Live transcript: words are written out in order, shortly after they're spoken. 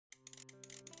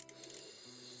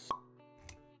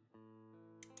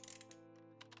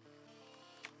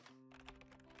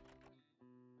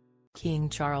King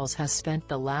Charles has spent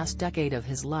the last decade of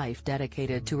his life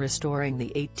dedicated to restoring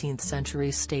the 18th-century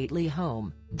stately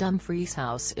home, Dumfries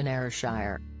House in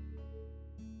Ayrshire.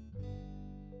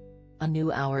 A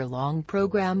new hour-long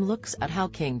programme looks at how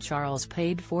King Charles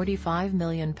paid £45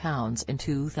 million in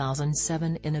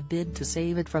 2007 in a bid to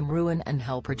save it from ruin and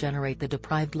help regenerate the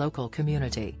deprived local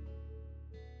community.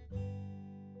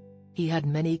 He had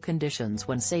many conditions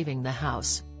when saving the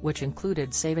house, which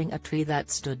included saving a tree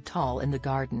that stood tall in the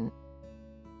garden.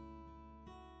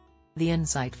 The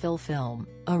insightful film,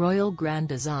 A Royal Grand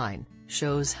Design,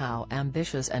 shows how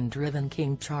ambitious and driven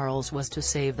King Charles was to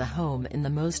save the home in the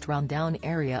most run-down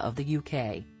area of the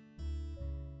UK.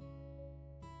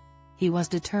 He was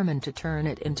determined to turn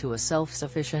it into a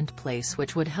self-sufficient place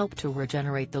which would help to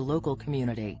regenerate the local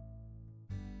community.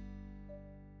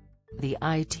 The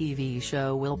ITV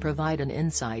show will provide an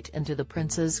insight into the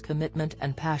prince's commitment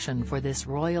and passion for this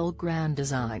royal grand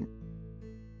design.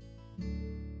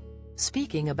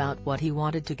 Speaking about what he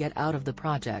wanted to get out of the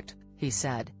project, he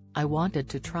said, "I wanted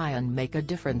to try and make a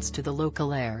difference to the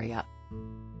local area.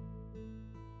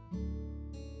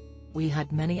 We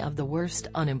had many of the worst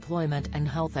unemployment and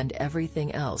health and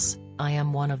everything else. I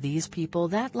am one of these people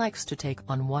that likes to take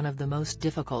on one of the most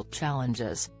difficult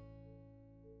challenges.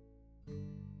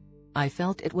 I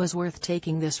felt it was worth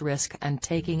taking this risk and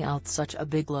taking out such a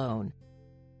big loan."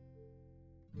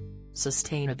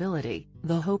 Sustainability,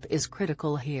 the hope is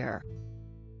critical here.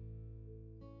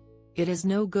 It is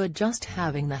no good just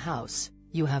having the house,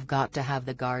 you have got to have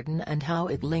the garden and how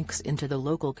it links into the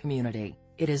local community.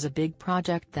 It is a big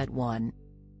project that one.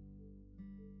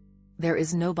 There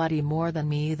is nobody more than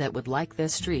me that would like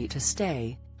this tree to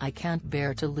stay. I can't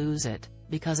bear to lose it,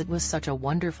 because it was such a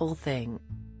wonderful thing.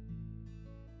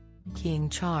 King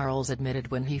Charles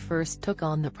admitted when he first took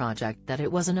on the project that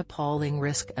it was an appalling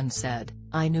risk and said,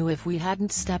 "I knew if we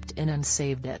hadn't stepped in and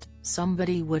saved it,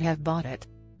 somebody would have bought it."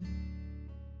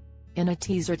 In a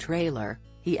teaser trailer,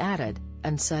 he added,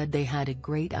 and said they had a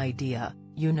great idea,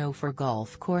 for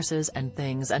golf courses and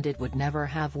things, and it would never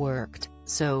have worked,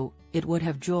 so, it would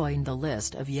have joined the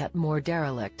list of yet more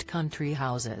derelict country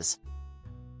houses.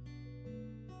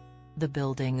 "The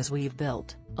buildings we've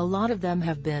built, a lot of them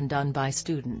have been done by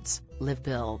students, live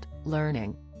build,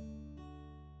 learning.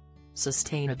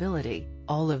 Sustainability,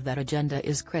 all of that agenda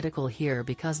is critical here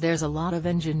because there's a lot of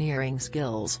engineering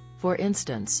skills. For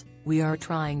instance, we are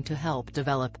trying to help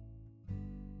develop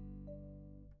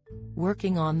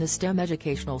working on the STEM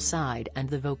educational side and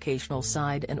the vocational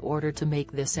side in order to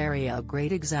make this area a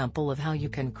great example of how you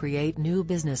can create new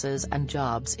businesses and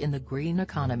jobs in the green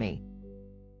economy.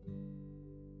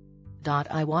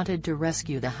 I wanted to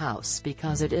rescue the house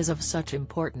because it is of such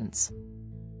importance.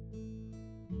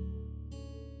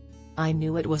 I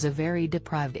knew it was a very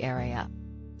deprived area.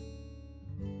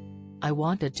 I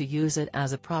wanted to use it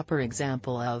as a proper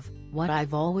example of what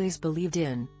I've always believed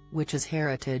in, which is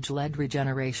heritage-led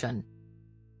regeneration.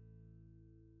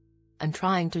 And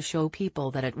trying to show people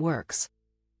that it works."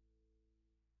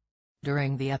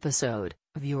 During the episode,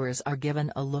 viewers are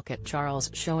given a look at Charles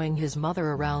showing his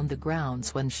mother around the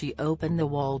grounds when she opened the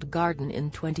walled garden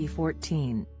in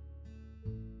 2014.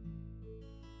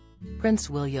 Prince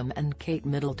William and Kate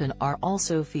Middleton are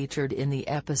also featured in the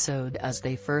episode as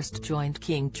they first joined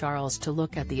King Charles to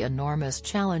look at the enormous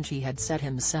challenge he had set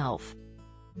himself.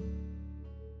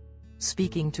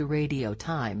 Speaking to Radio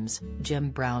Times,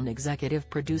 Jim Brown, executive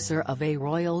producer of A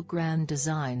Royal Grand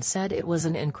Design, said it was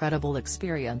an incredible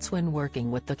experience when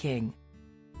working with the King.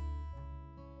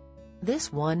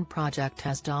 "This one project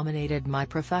has dominated my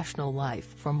professional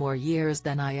life for more years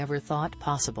than I ever thought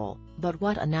possible, but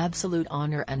what an absolute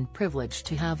honor and privilege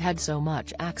to have had so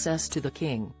much access to the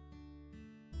King.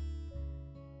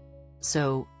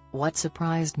 So, what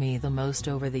surprised me the most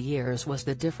over the years was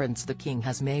the difference the King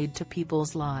has made to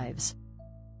people's lives."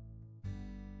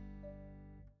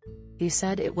 He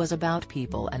said it was about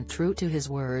people, and true to his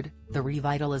word, the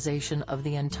revitalization of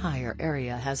the entire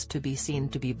area has to be seen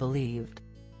to be believed.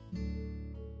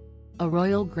 A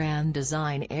Royal Grand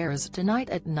Design airs tonight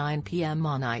at 9 p.m.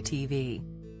 on ITV.